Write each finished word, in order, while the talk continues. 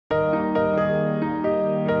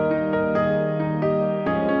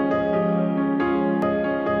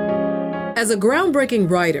As a groundbreaking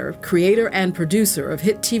writer, creator, and producer of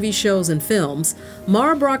hit TV shows and films,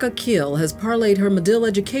 Brock Akil has parlayed her Medill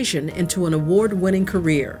education into an award-winning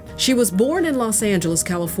career. She was born in Los Angeles,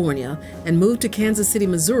 California, and moved to Kansas City,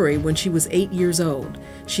 Missouri when she was 8 years old.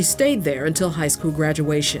 She stayed there until high school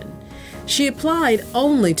graduation. She applied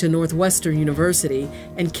only to Northwestern University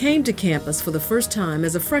and came to campus for the first time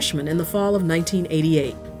as a freshman in the fall of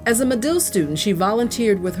 1988. As a Medill student, she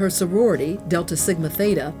volunteered with her sorority, Delta Sigma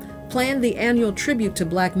Theta, planned the annual tribute to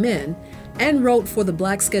Black men, and wrote for the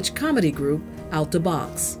Black sketch comedy group Out the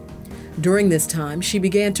Box. During this time, she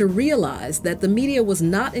began to realize that the media was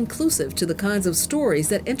not inclusive to the kinds of stories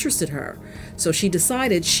that interested her, so she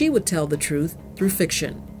decided she would tell the truth through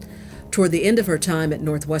fiction. Toward the end of her time at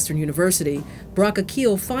Northwestern University, Brock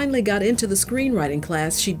Akil finally got into the screenwriting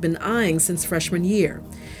class she'd been eyeing since freshman year.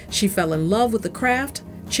 She fell in love with the craft,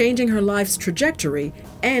 changing her life's trajectory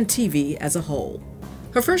and TV as a whole.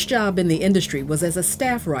 Her first job in the industry was as a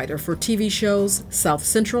staff writer for TV shows South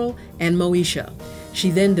Central and Moesha.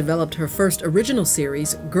 She then developed her first original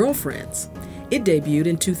series, Girlfriends. It debuted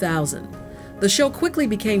in 2000. The show quickly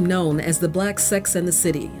became known as the Black Sex and the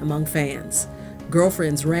City among fans.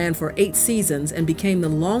 Girlfriends ran for 8 seasons and became the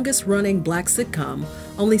longest-running Black sitcom,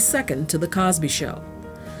 only second to The Cosby Show.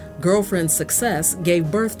 Girlfriends' success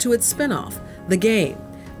gave birth to its spinoff, The Game,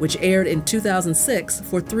 which aired in 2006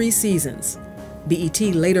 for 3 seasons. BET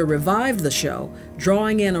later revived the show,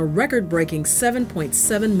 drawing in a record-breaking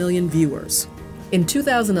 7.7 million viewers. In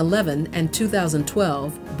 2011 and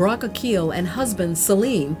 2012, Brock Akil and husband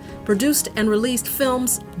Salim produced and released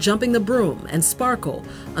films Jumping the Broom and Sparkle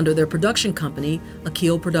under their production company,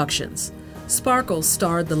 Akil Productions. Sparkle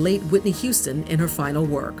starred the late Whitney Houston in her final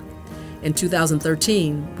work. In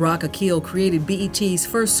 2013, Brock Akil created BET's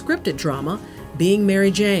first scripted drama, Being Mary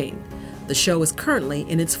Jane. The show is currently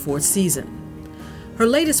in its 4th season. Her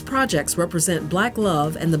latest projects represent Black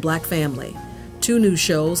love and the Black family. 2 new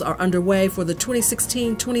shows are underway for the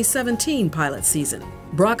 2016-2017 pilot season.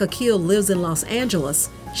 Brock Akil lives in Los Angeles.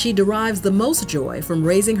 She derives the most joy from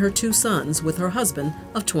raising her 2 sons with her husband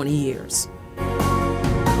of 20 years.